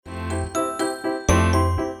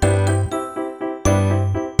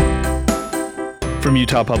From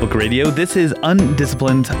Utah Public Radio, this is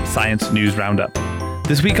UnDisciplined Science News Roundup.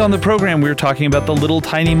 This week on the program, we're talking about the little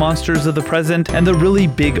tiny monsters of the present and the really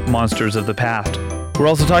big monsters of the past. We're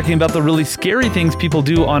also talking about the really scary things people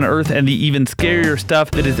do on Earth and the even scarier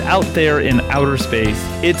stuff that is out there in outer space.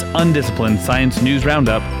 It's UnDisciplined Science News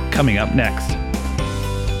Roundup coming up next.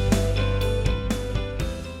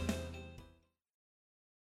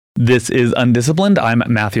 This is UnDisciplined. I'm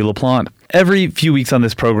Matthew LaPlante. Every few weeks on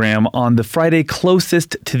this program, on the Friday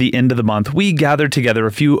closest to the end of the month, we gather together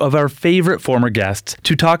a few of our favorite former guests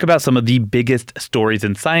to talk about some of the biggest stories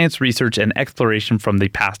in science, research, and exploration from the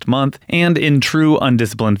past month. And in true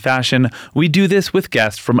undisciplined fashion, we do this with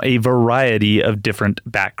guests from a variety of different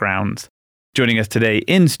backgrounds. Joining us today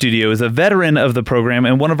in studio is a veteran of the program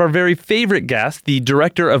and one of our very favorite guests, the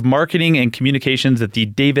Director of Marketing and Communications at the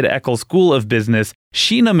David Eccles School of Business,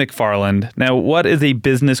 Sheena McFarland. Now, what is a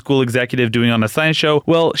business school executive doing on a science show?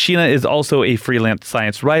 Well, Sheena is also a freelance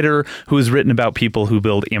science writer who has written about people who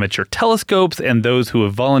build amateur telescopes and those who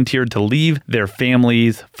have volunteered to leave their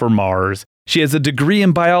families for Mars. She has a degree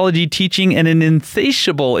in biology teaching and an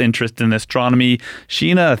insatiable interest in astronomy.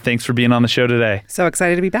 Sheena, thanks for being on the show today. So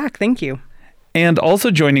excited to be back. Thank you. And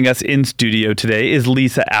also joining us in studio today is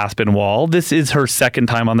Lisa Aspinwall. This is her second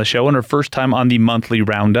time on the show and her first time on the monthly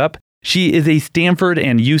Roundup. She is a Stanford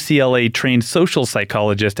and UCLA trained social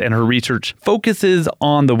psychologist, and her research focuses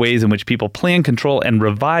on the ways in which people plan, control, and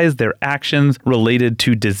revise their actions related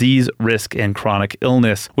to disease, risk, and chronic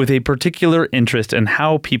illness, with a particular interest in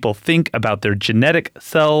how people think about their genetic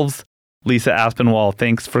selves. Lisa Aspinwall,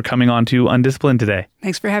 thanks for coming on to UnDisciplined today.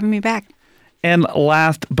 Thanks for having me back. And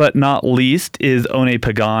last but not least is One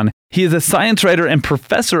Pagan. He is a science writer and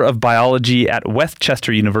professor of biology at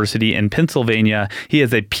Westchester University in Pennsylvania. He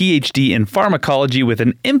has a PhD in pharmacology with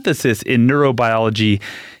an emphasis in neurobiology.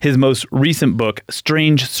 His most recent book,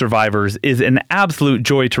 Strange Survivors, is an absolute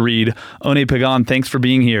joy to read. One Pagan, thanks for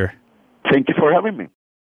being here. Thank you for having me.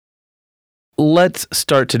 Let's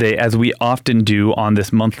start today, as we often do on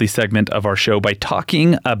this monthly segment of our show, by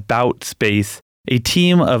talking about space. A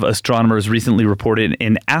team of astronomers recently reported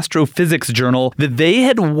in Astrophysics Journal that they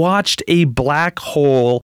had watched a black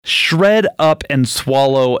hole shred up and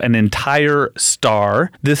swallow an entire star.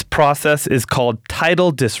 This process is called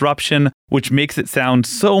tidal disruption, which makes it sound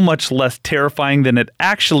so much less terrifying than it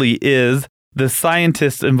actually is. The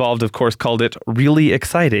scientists involved, of course, called it really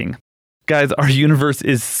exciting. Guys, our universe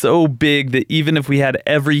is so big that even if we had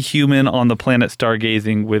every human on the planet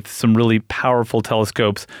stargazing with some really powerful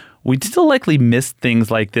telescopes, we'd still likely miss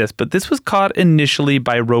things like this, but this was caught initially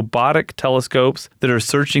by robotic telescopes that are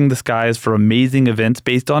searching the skies for amazing events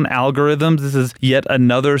based on algorithms. This is yet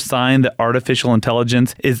another sign that artificial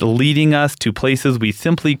intelligence is leading us to places we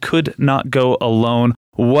simply could not go alone.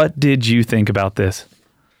 What did you think about this?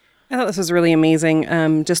 I thought this was really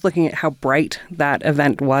amazing. Just looking at how bright that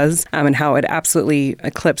event was and how it absolutely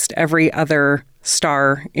eclipsed every other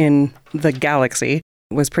star in the galaxy.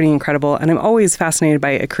 Was pretty incredible. And I'm always fascinated by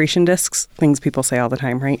accretion disks, things people say all the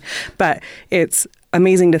time, right? But it's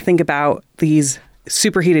amazing to think about these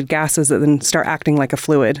superheated gases that then start acting like a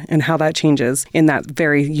fluid and how that changes in that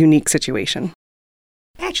very unique situation.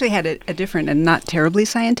 I actually had a different and not terribly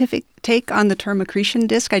scientific take on the term accretion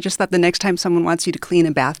disk. I just thought the next time someone wants you to clean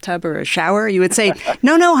a bathtub or a shower, you would say,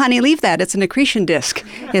 no, honey, leave that. It's an accretion disk.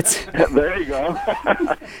 There you go.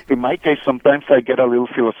 In my case, sometimes I get a little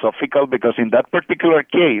philosophical because in that particular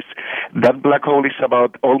case, that black hole is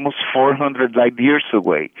about almost 400 light years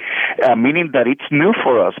away, meaning that it's new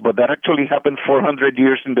for us, but that actually happened 400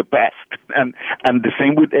 years in the past. And the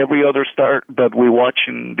same with every other star that we watch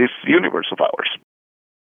in this universe of ours.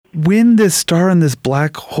 When this star and this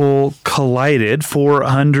black hole collided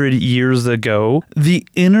 400 years ago, the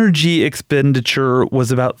energy expenditure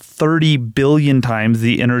was about 30 billion times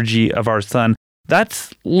the energy of our sun.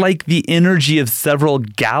 That's like the energy of several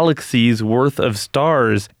galaxies worth of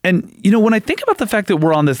stars. And, when I think about the fact that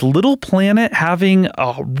we're on this little planet having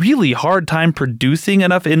a really hard time producing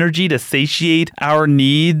enough energy to satiate our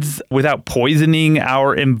needs without poisoning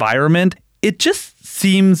our environment, it just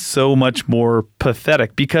seems so much more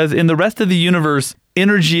pathetic because in the rest of the universe,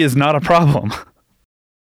 energy is not a problem.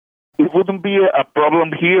 It wouldn't be a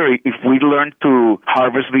problem here if we learned to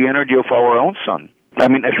harvest the energy of our own sun.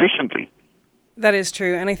 Efficiently. That is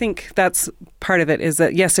true. And I think that's part of it is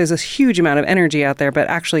that, yes, there's a huge amount of energy out there, but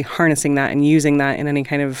actually harnessing that and using that in any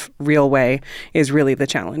kind of real way is really the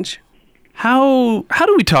challenge. How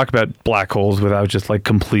do we talk about black holes without just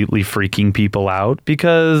completely freaking people out?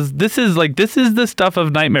 Because this is the stuff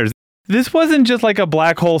of nightmares. This wasn't just like a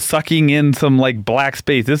black hole sucking in some like black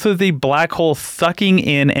space. This was a black hole sucking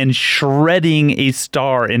in and shredding a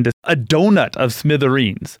star into a donut of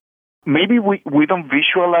smithereens. Maybe we don't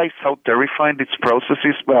visualize how terrifying this process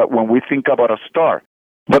is when we think about a star.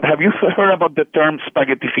 But have you heard about the term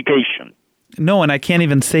spaghettification? No, and I can't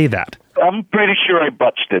even say that. I'm pretty sure I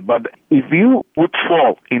botched it, but if you would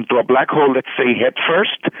fall into a black hole, let's say head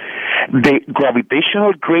first, the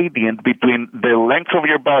gravitational gradient between the length of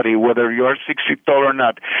your body, whether you are 6 feet tall or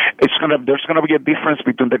not, there's gonna be a difference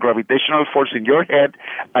between the gravitational force in your head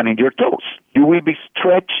and in your toes. You will be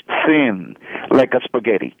stretched thin like a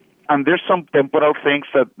spaghetti. And there's some temporal things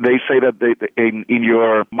that they say that in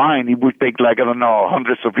your mind, it would take like, I don't know,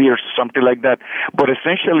 hundreds of years, something like that. But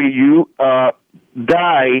essentially, you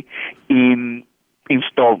die in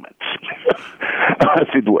installments, as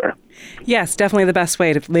it were. Yes, definitely the best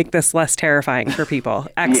way to make this less terrifying for people.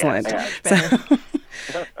 Excellent.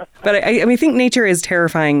 But I think nature is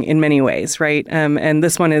terrifying in many ways, right? And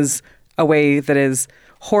this one is a way that is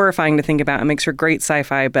horrifying to think about and makes for great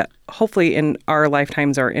sci-fi, but hopefully in our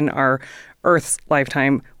lifetimes or in our Earth's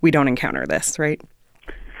lifetime, we don't encounter this, right?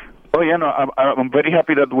 Oh, yeah, no, I'm very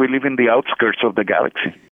happy that we live in the outskirts of the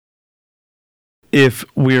galaxy. If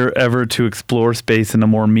we're ever to explore space in a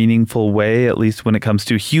more meaningful way, at least when it comes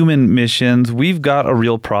to human missions, we've got a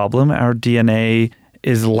real problem. Our DNA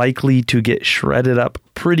is likely to get shredded up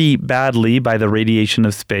pretty badly by the radiation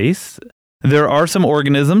of space. There are some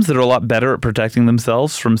organisms that are a lot better at protecting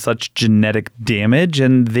themselves from such genetic damage,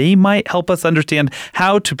 and they might help us understand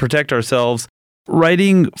how to protect ourselves.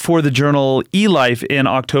 Writing for the journal eLife in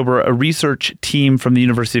October, a research team from the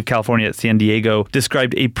University of California at San Diego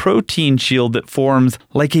described a protein shield that forms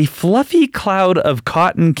like a fluffy cloud of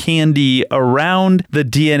cotton candy around the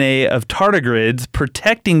DNA of tardigrades,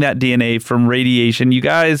 protecting that DNA from radiation. You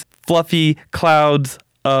guys, fluffy clouds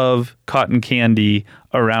of cotton candy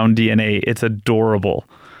around DNA. It's adorable.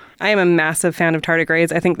 I am a massive fan of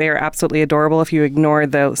tardigrades. I think they are absolutely adorable if you ignore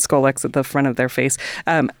the scolex at the front of their face.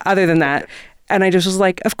 Other than that, and I just was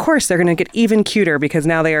like, of course they're going to get even cuter because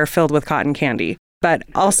now they are filled with cotton candy. But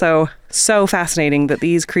also so fascinating that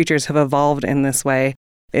these creatures have evolved in this way.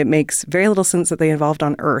 It makes very little sense that they evolved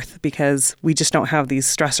on Earth because we just don't have these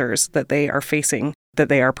stressors that they are facing that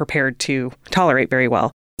they are prepared to tolerate very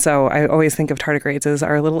well. So I always think of tardigrades as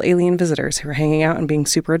our little alien visitors who are hanging out and being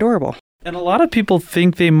super adorable. And a lot of people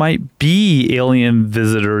think they might be alien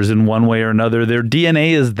visitors in one way or another. Their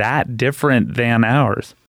DNA is that different than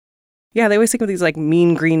ours. Yeah, they always think of these like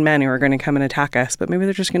mean green men who are going to come and attack us, but maybe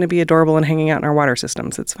they're just going to be adorable and hanging out in our water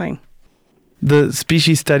systems. It's fine. The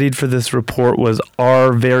species studied for this report was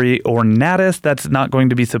R. vari ornatus. That's not going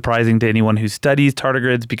to be surprising to anyone who studies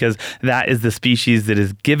tardigrades because that is the species that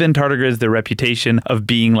has given tardigrades their reputation of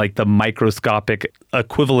being like the microscopic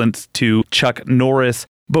equivalents to Chuck Norris.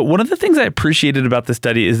 But one of the things I appreciated about the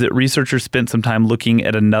study is that researchers spent some time looking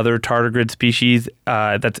at another tardigrade species,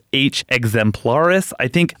 that's H. exemplaris. I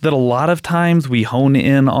think that a lot of times we hone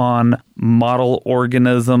in on model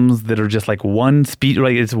organisms that are just like one species,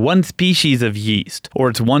 like it's one species of yeast, or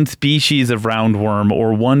it's one species of roundworm,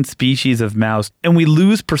 or one species of mouse, and we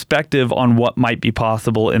lose perspective on what might be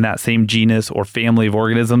possible in that same genus or family of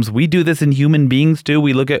organisms. We do this in human beings too.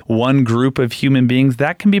 We look at one group of human beings.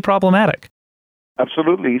 That can be problematic.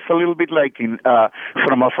 Absolutely. It's a little bit like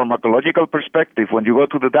from a pharmacological perspective, when you go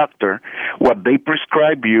to the doctor, what they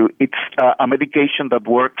prescribe you, it's a medication that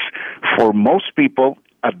works for most people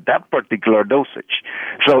at that particular dosage.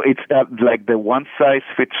 So it's like the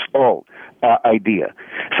one-size-fits-all idea.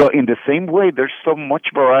 So in the same way, there's so much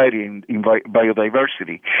variety in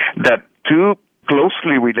biodiversity that two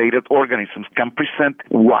closely related organisms can present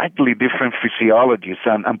widely different physiologies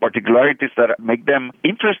and particularities that make them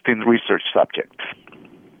interesting research subjects.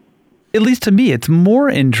 At least to me, it's more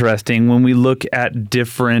interesting when we look at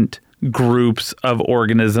different groups of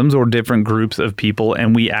organisms or different groups of people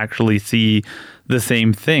and we actually see the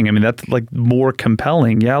same thing. I mean, that's like more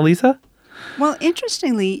compelling. Yeah, Lisa? Well,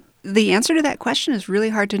 interestingly, the answer to that question is really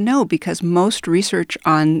hard to know because most research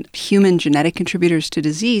on human genetic contributors to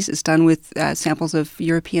disease is done with samples of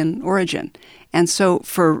European origin. And so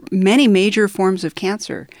for many major forms of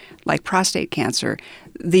cancer, like prostate cancer,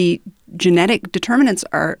 the genetic determinants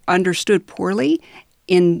are understood poorly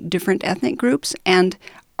in different ethnic groups and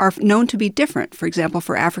are known to be different. For example,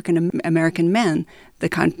 for African American men, the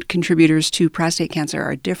contributors to prostate cancer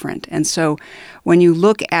are different. And so when you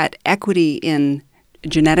look at equity in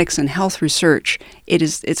genetics and health research,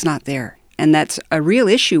 it's not there. And that's a real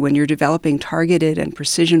issue when you're developing targeted and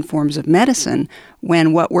precision forms of medicine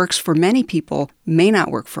when what works for many people may not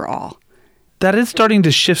work for all. that is starting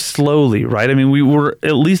to shift slowly, right? I mean, we were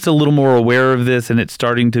at least a little more aware of this, and it's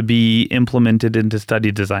starting to be implemented into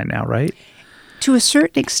study design now, right? To a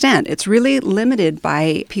certain extent, it's really limited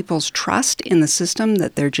by people's trust in the system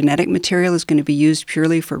that their genetic material is going to be used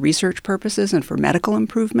purely for research purposes and for medical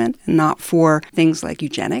improvement, and not for things like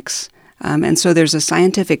eugenics. And so there's a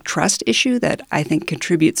scientific trust issue that I think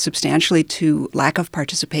contributes substantially to lack of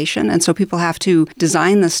participation. And so people have to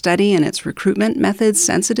design the study and its recruitment methods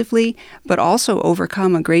sensitively, but also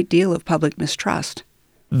overcome a great deal of public mistrust.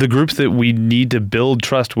 The groups that we need to build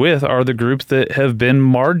trust with are the groups that have been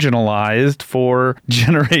marginalized for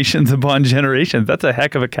generations upon generations. That's a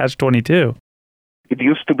heck of a catch-22. It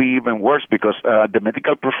used to be even worse because the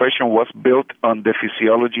medical profession was built on the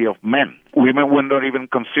physiology of men. Women were not even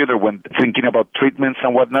considered when thinking about treatments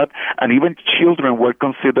and whatnot, and even children were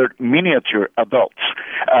considered miniature adults.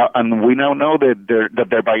 And we now know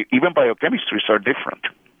that even biochemistries are different.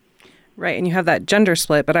 Right, and you have that gender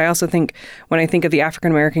split, but I also think when I think of the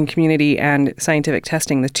African American community and scientific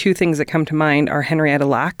testing, the two things that come to mind are Henrietta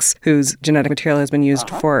Lacks, whose genetic material has been used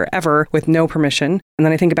forever with no permission. And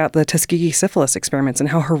then I think about the Tuskegee syphilis experiments and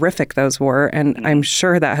how horrific those were, and I'm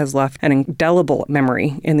sure that has left an indelible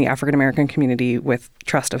memory in the African American community with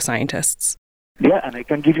trust of scientists. Yeah, and I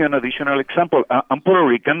can give you an additional example. I'm Puerto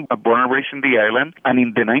Rican, born and raised in the island, and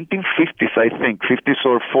in the 1950s, I think, 50s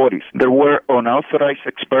or 40s, there were unauthorized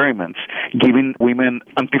experiments giving women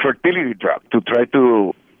anti-fertility drugs to try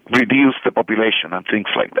to reduce the population and things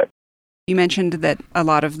like that. You mentioned that a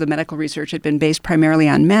lot of the medical research had been based primarily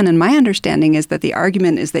on men, and my understanding is that the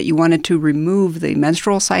argument is that you wanted to remove the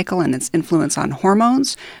menstrual cycle and its influence on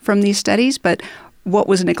hormones from these studies, but what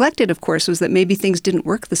was neglected, of course, was that maybe things didn't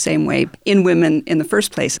work the same way in women in the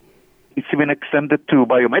first place. It's even extended to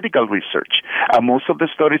biomedical research. Most of the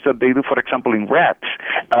studies that they do, for example, in rats,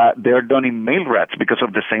 they're done in male rats because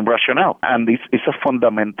of the same rationale. And it's a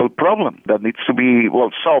fundamental problem that needs to be,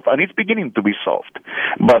 solved. And it's beginning to be solved.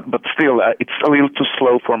 But still, it's a little too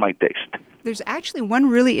slow for my taste. There's actually one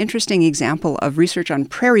really interesting example of research on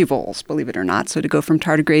prairie voles, believe it or not, so to go from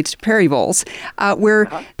tardigrades to prairie voles, where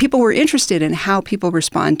people were interested in how people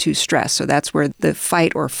respond to stress. So that's where the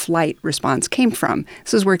fight or flight response came from.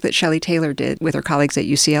 This is work that Shelley Taylor did with her colleagues at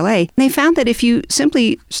UCLA. And they found that if you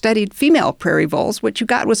simply studied female prairie voles, what you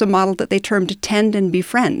got was a model that they termed tend and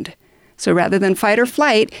befriend. So rather than fight or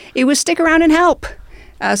flight, it was stick around and help.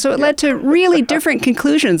 So it led to really different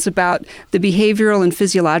conclusions about the behavioral and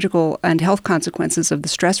physiological and health consequences of the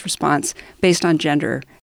stress response based on gender.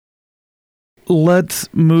 Let's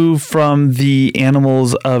move from the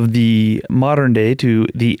animals of the modern day to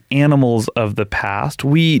the animals of the past.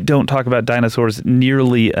 We don't talk about dinosaurs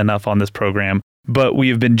nearly enough on this program, but we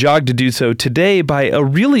have been jogged to do so today by a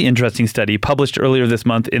really interesting study published earlier this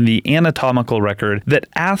month in the Anatomical Record that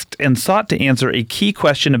asked and sought to answer a key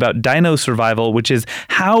question about dino survival, which is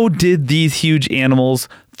how did these huge animals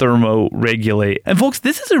thermoregulate? And folks,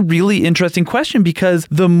 this is a really interesting question because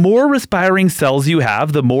the more respiring cells you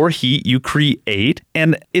have, the more heat you create.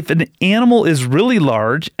 And if an animal is really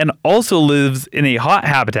large and also lives in a hot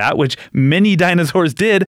habitat, which many dinosaurs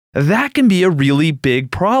did, that can be a really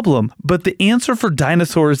big problem. But the answer for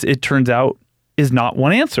dinosaurs, it turns out, is not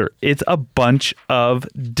one answer. It's a bunch of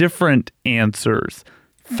different answers.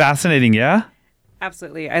 Fascinating, yeah?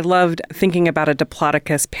 Absolutely. I loved thinking about a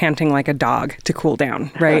Diplodocus panting like a dog to cool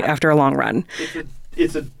down, right, after a long run.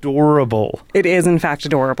 It's adorable. It is, in fact,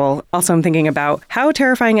 adorable. Also, I'm thinking about how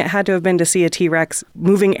terrifying it had to have been to see a T-Rex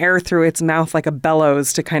moving air through its mouth like a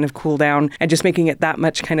bellows to kind of cool down and just making it that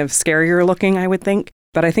much kind of scarier looking, I would think.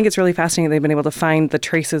 But I think it's really fascinating they've been able to find the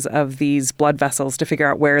traces of these blood vessels to figure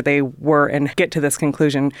out where they were and get to this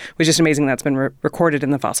conclusion, which is just amazing that's been recorded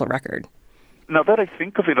in the fossil record. Now that I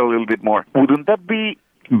think of it a little bit more, wouldn't that be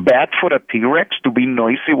bad for a T-Rex to be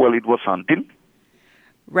noisy while it was hunting?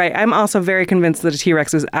 Right. I'm also very convinced that a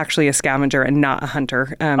T-Rex is actually a scavenger and not a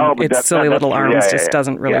hunter. Its silly little arms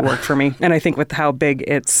doesn't really work for me. And I think with how big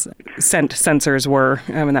its scent sensors were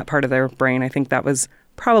in that part of their brain, I think that was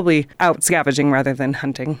probably out scavenging rather than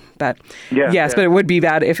hunting. But but it would be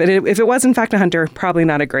bad. If it was in fact a hunter, probably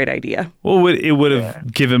not a great idea. Well, it would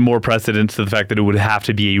have given more precedence to the fact that it would have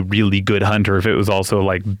to be a really good hunter if it was also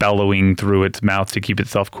like bellowing through its mouth to keep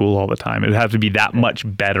itself cool all the time. It would have to be that much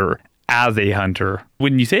better as a hunter.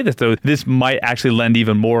 When you say this, though, this might actually lend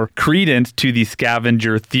even more credence to the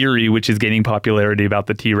scavenger theory, which is gaining popularity about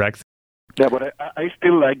the T-Rex. Yeah, but I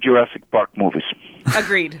still like Jurassic Park movies.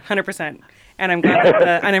 Agreed, 100%. And I'm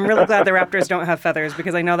glad I'm really glad the raptors don't have feathers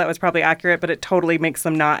because I know that was probably accurate, but it totally makes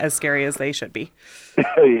them not as scary as they should be.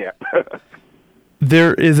 Yeah.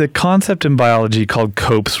 There is a concept in biology called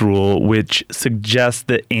Cope's rule, which suggests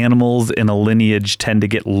that animals in a lineage tend to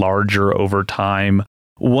get larger over time.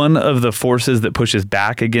 One of the forces that pushes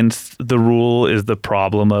back against the rule is the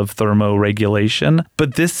problem of thermoregulation.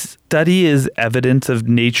 But this study is evidence of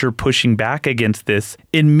nature pushing back against this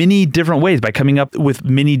in many different ways by coming up with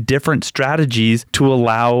many different strategies to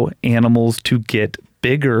allow animals to get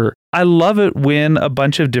bigger. I love it when a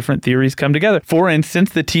bunch of different theories come together. For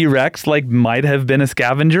instance, the T-Rex might have been a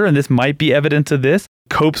scavenger, and this might be evidence of this.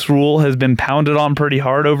 Cope's rule has been pounded on pretty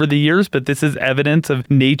hard over the years, but this is evidence of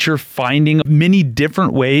nature finding many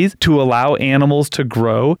different ways to allow animals to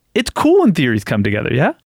grow. It's cool when theories come together,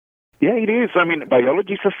 yeah? Yeah, it is. I mean,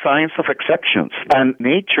 biology is a science of exceptions, and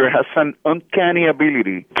nature has an uncanny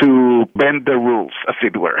ability to bend the rules, as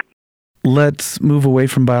it were. Let's move away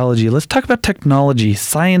from biology. Let's talk about technology.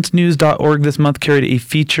 ScienceNews.org this month carried a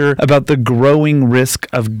feature about the growing risk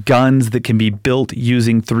of guns that can be built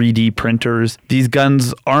using 3D printers. These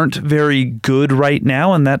guns aren't very good right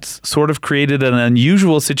now, and that's sort of created an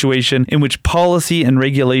unusual situation in which policy and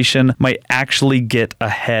regulation might actually get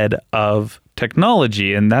ahead of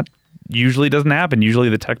technology, and that usually doesn't happen. Usually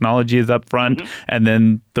the technology is up front, and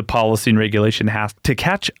then the policy and regulation has to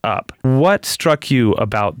catch up. What struck you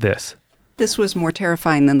about this? This was more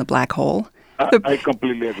terrifying than the black hole. I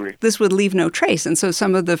completely agree. This would leave no trace. And so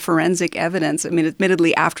some of the forensic evidence,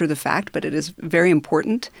 admittedly after the fact, but it is very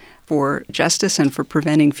important for justice and for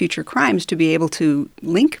preventing future crimes to be able to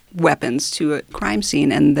link weapons to a crime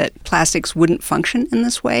scene, and that plastics wouldn't function in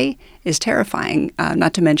this way is terrifying,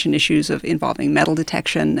 not to mention issues of involving metal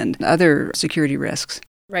detection and other security risks.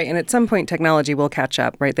 Right. And at some point, technology will catch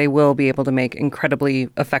up, right? They will be able to make incredibly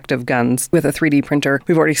effective guns with a 3D printer.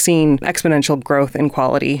 We've already seen exponential growth in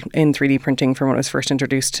quality in 3D printing from when it was first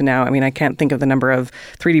introduced to now. I mean, I can't think of the number of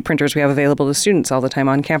 3D printers we have available to students all the time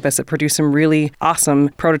on campus that produce some really awesome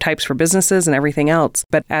prototypes for businesses and everything else.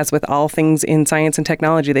 But as with all things in science and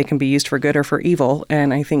technology, they can be used for good or for evil.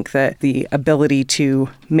 And I think that the ability to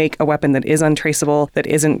make a weapon that is untraceable, that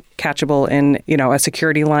isn't catchable in, a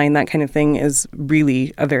security line, that kind of thing is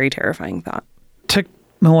really a very terrifying thought.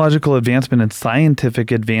 Technological advancement and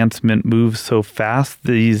scientific advancement moves so fast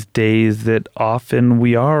these days that often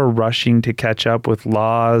we are rushing to catch up with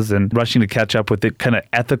laws and rushing to catch up with the kind of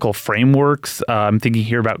ethical frameworks. I'm thinking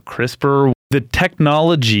here about CRISPR. The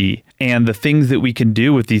technology and the things that we can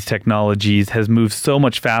do with these technologies has moved so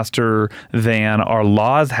much faster than our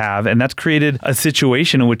laws have. And that's created a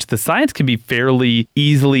situation in which the science can be fairly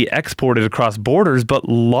easily exported across borders, but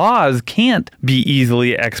laws can't be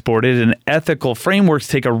easily exported, and ethical frameworks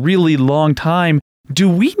take a really long time. Do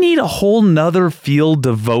we need a whole nother field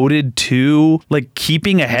devoted to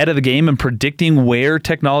keeping ahead of the game and predicting where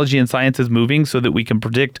technology and science is moving so that we can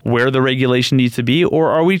predict where the regulation needs to be? Or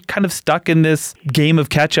are we kind of stuck in this game of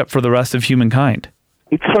catch up for the rest of humankind?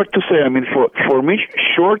 It's hard to say. I mean, for me,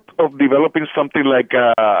 short of developing something like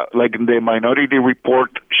the Minority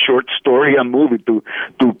Report short story and movie to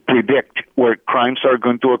predict where crimes are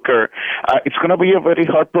going to occur, it's going to be a very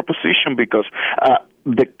hard proposition because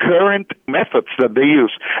the current methods that they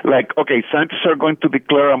use, scientists are going to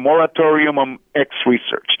declare a moratorium on X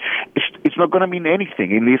research. It's not going to mean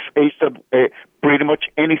anything in this age that pretty much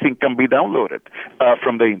anything can be downloaded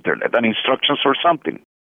from the internet, and instructions or something.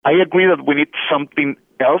 I agree that we need something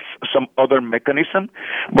else, some other mechanism,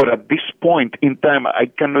 but at this point in time, I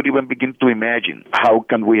cannot even begin to imagine how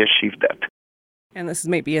can we achieve that. And this is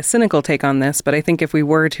maybe a cynical take on this, but I think if we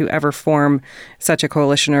were to ever form such a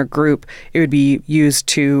coalition or group, it would be used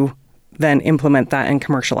to then implement that and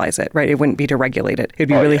commercialize it, right? It wouldn't be to regulate it. It'd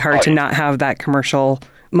be really hard to not have that commercial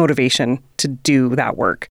motivation to do that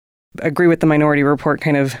work. Agree with the Minority Report,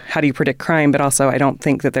 kind of how do you predict crime, but also I don't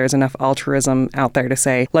think that there's enough altruism out there to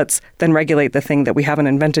say, let's then regulate the thing that we haven't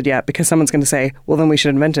invented yet, because someone's going to say, well, then we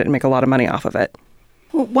should invent it and make a lot of money off of it.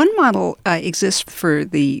 Well, one model exists for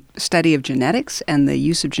the study of genetics and the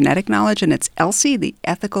use of genetic knowledge, and it's ELSI, the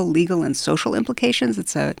Ethical, Legal, and Social Implications.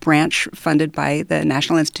 It's a branch funded by the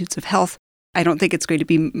National Institutes of Health. I don't think it's going to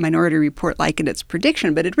be Minority Report-like in its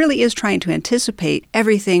prediction, but it really is trying to anticipate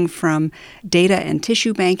everything from data and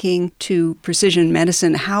tissue banking to precision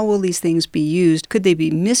medicine. How will these things be used? Could they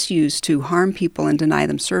be misused to harm people and deny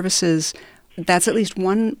them services? That's at least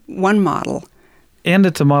one model. And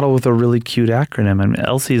it's a model with a really cute acronym. I mean,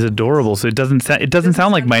 ELSI is adorable, so it doesn't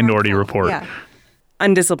sound like Minority Report. Yeah.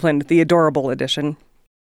 UnDisciplined, the adorable edition.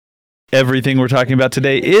 Everything we're talking about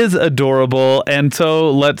today is adorable, and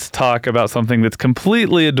so let's talk about something that's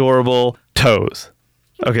completely adorable, toes.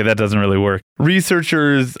 Okay, that doesn't really work.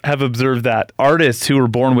 Researchers have observed that artists who were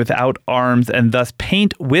born without arms and thus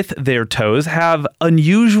paint with their toes have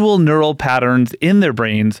unusual neural patterns in their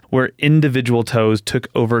brains where individual toes took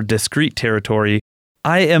over discrete territory.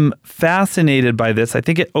 I am fascinated by this. I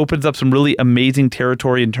think it opens up some really amazing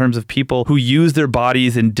territory in terms of people who use their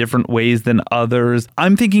bodies in different ways than others.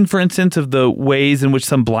 I'm thinking, for instance, of the ways in which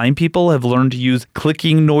some blind people have learned to use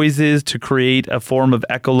clicking noises to create a form of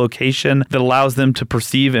echolocation that allows them to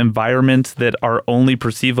perceive environments that are only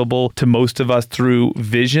perceivable to most of us through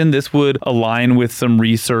vision. This would align with some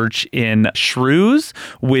research in shrews,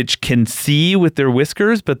 which can see with their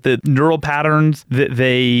whiskers, but the neural patterns that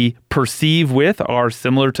they perceive with are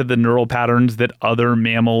similar to the neural patterns that other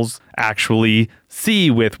mammals actually see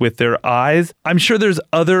with their eyes. I'm sure there's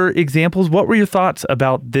other examples. What were your thoughts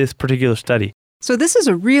about this particular study? So this is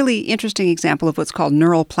a really interesting example of what's called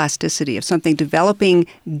neural plasticity, of something developing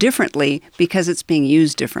differently because it's being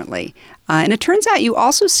used differently. And it turns out you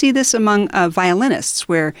also see this among violinists,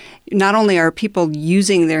 where not only are people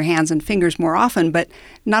using their hands and fingers more often, but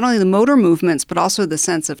not only the motor movements, but also the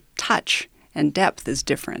sense of touch and depth is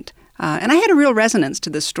different. And I had a real resonance to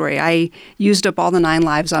this story. I used up all the 9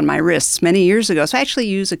 lives on my wrists many years ago, so I actually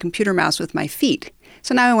use a computer mouse with my feet.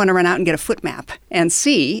 So now I want to run out and get a foot map and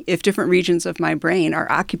see if different regions of my brain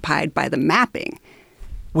are occupied by the mapping.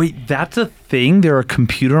 Wait, that's a thing? There are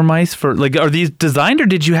computer mice for, are these designed, or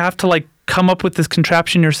did you have to, come up with this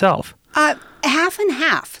contraption yourself? Half and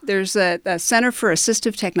half. There's a Center for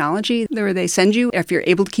Assistive Technology where they send you if you're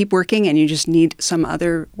able to keep working and you just need some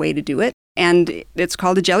other way to do it. And it's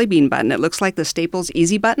called a jelly bean button. It looks like the Staples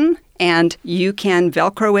Easy button, and you can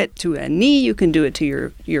Velcro it to a knee. You can do it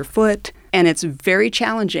to your foot, and it's very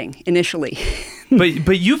challenging initially.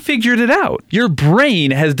 But you figured it out. Your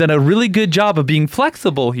brain has done a really good job of being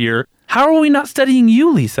flexible here. How are we not studying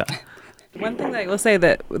you, Lisa? One thing that I will say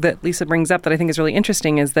that Lisa brings up that I think is really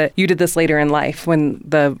interesting is that you did this later in life, when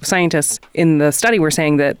the scientists in the study were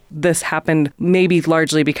saying that this happened maybe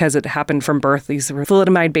largely because it happened from birth. These were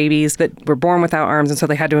thalidomide babies that were born without arms, and so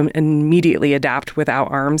they had to immediately adapt without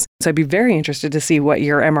arms. So I'd be very interested to see what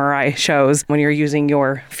your MRI shows when you're using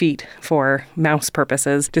your feet for mouse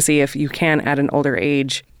purposes, to see if you can, at an older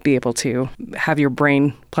age, be able to have your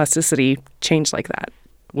brain plasticity change like that.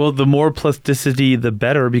 Well, the more plasticity, the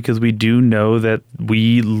better, because we do know that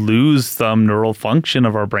we lose some neural function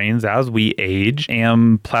of our brains as we age,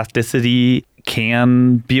 and plasticity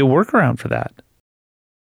can be a workaround for that.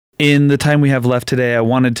 In the time we have left today, I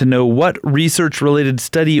wanted to know what research-related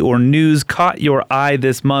study or news caught your eye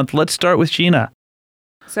this month. Let's start with Sheena.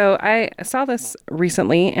 So I saw this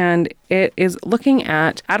recently, and it is looking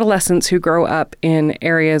at adolescents who grow up in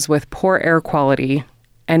areas with poor air quality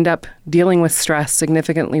end up dealing with stress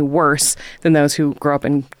significantly worse than those who grow up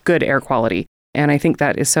in good air quality. And I think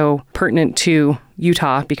that is so pertinent to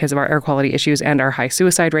Utah because of our air quality issues and our high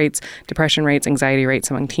suicide rates, depression rates, anxiety rates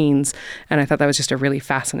among teens. And I thought that was just a really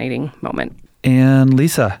fascinating moment. And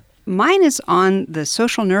Lisa? Mine is on the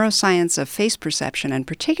social neuroscience of face perception, and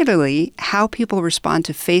particularly how people respond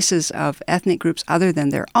to faces of ethnic groups other than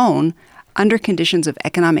their own under conditions of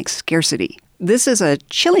economic scarcity. This is a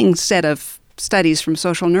chilling set of studies from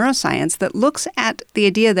social neuroscience that looks at the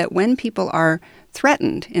idea that when people are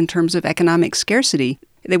threatened in terms of economic scarcity,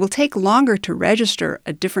 they will take longer to register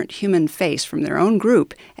a different human face from their own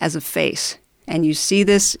group as a face. And you see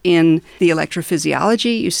this in the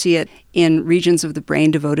electrophysiology, you see it in regions of the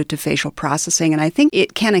brain devoted to facial processing, and I think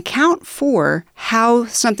it can account for how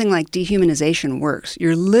something like dehumanization works.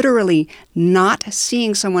 You're literally not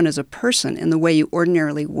seeing someone as a person in the way you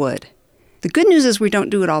ordinarily would. The good news is we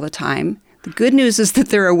don't do it all the time. The good news is that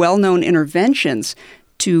there are well-known interventions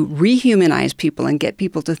to rehumanize people and get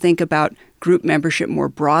people to think about group membership more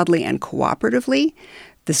broadly and cooperatively.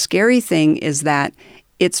 The scary thing is that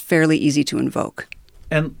it's fairly easy to invoke.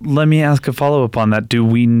 And let me ask a follow-up on that. Do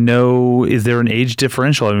we know, is there an age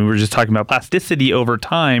differential? I mean, we were just talking about plasticity over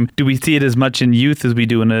time. Do we see it as much in youth as we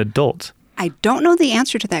do in adults? I don't know the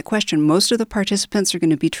answer to that question. Most of the participants are going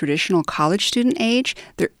to be traditional college student age.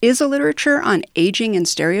 There is a literature on aging and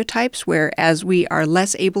stereotypes where, as we are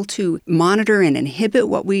less able to monitor and inhibit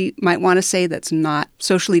what we might want to say that's not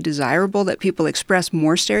socially desirable, that people express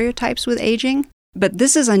more stereotypes with aging. But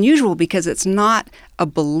this is unusual because it's not a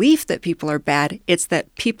belief that people are bad. It's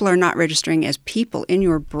that people are not registering as people in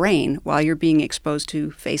your brain while you're being exposed to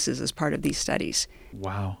faces as part of these studies.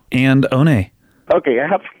 Wow. And One? Okay, I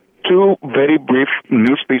have two very brief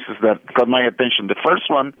news pieces that caught my attention. The first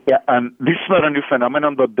one, and this is not a new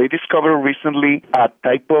phenomenon, but they discovered recently a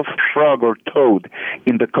type of frog or toad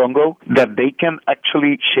in the Congo that they can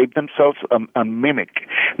actually shape themselves and mimic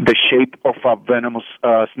the shape of a venomous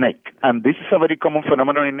snake. And this is a very common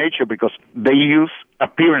phenomenon in nature because they use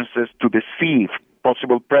appearances to deceive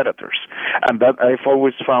possible predators. And that I've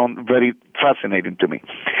always found very fascinating to me.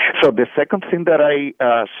 So the second thing that I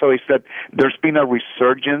saw is that there's been a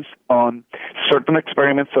resurgence on certain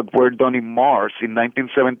experiments that were done in Mars in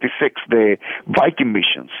 1976, the Viking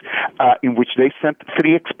missions, in which they sent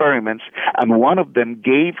 3 experiments, and one of them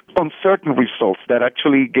gave uncertain results that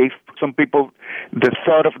actually gave some people the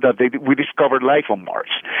thought of that we discovered life on Mars.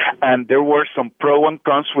 And there were some pro and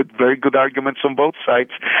cons with very good arguments on both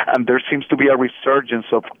sides, and there seems to be a resurgence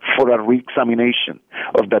for a re-examination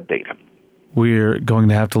of that data. We're going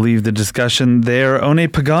to have to leave the discussion there. One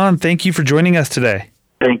Pagan, thank you for joining us today.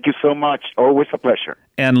 Thank you so much. Always a pleasure.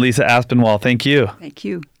 And Lisa Aspinwall, thank you. Thank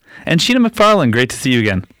you. And Sheena McFarland, great to see you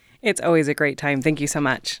again. It's always a great time. Thank you so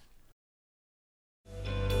much.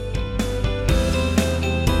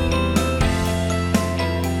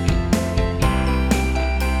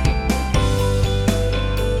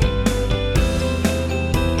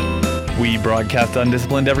 We broadcast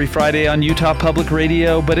Undisciplined every Friday on Utah Public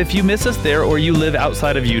Radio, but if you miss us there or you live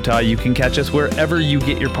outside of Utah, you can catch us wherever you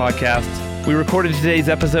get your podcasts. We recorded today's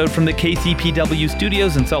episode from the KCPW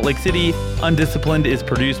studios in Salt Lake City. Undisciplined is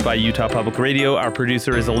produced by Utah Public Radio. Our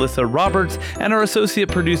producer is Alyssa Roberts, and our associate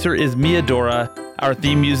producer is Mia Dora. Our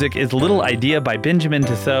theme music is Little Idea by Benjamin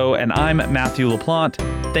Tissot, and I'm Matthew LaPlante.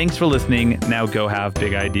 Thanks for listening. Now go have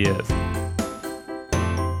big ideas.